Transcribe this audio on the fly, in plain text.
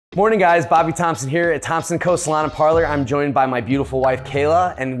Morning guys, Bobby Thompson here at Thompson Co. Salon Parlor. I'm joined by my beautiful wife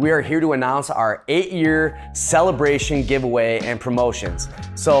Kayla, and we are here to announce our 8-year celebration giveaway and promotions.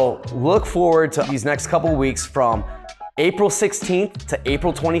 So look forward to these next couple weeks from April 16th to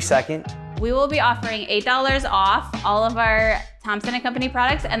April 22nd. We will be offering $8 off all of our Thompson & Company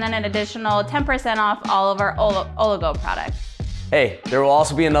products, and then an additional 10% off all of our Oligo products. Hey, there will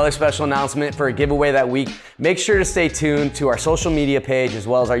also be another special announcement for a giveaway that week. Make sure to stay tuned to our social media page as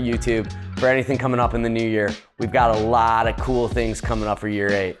well as our YouTube for anything coming up in the new year. We've got a lot of cool things coming up for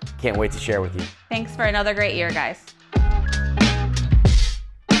year 8. Can't wait to share with you. Thanks for another great year, guys.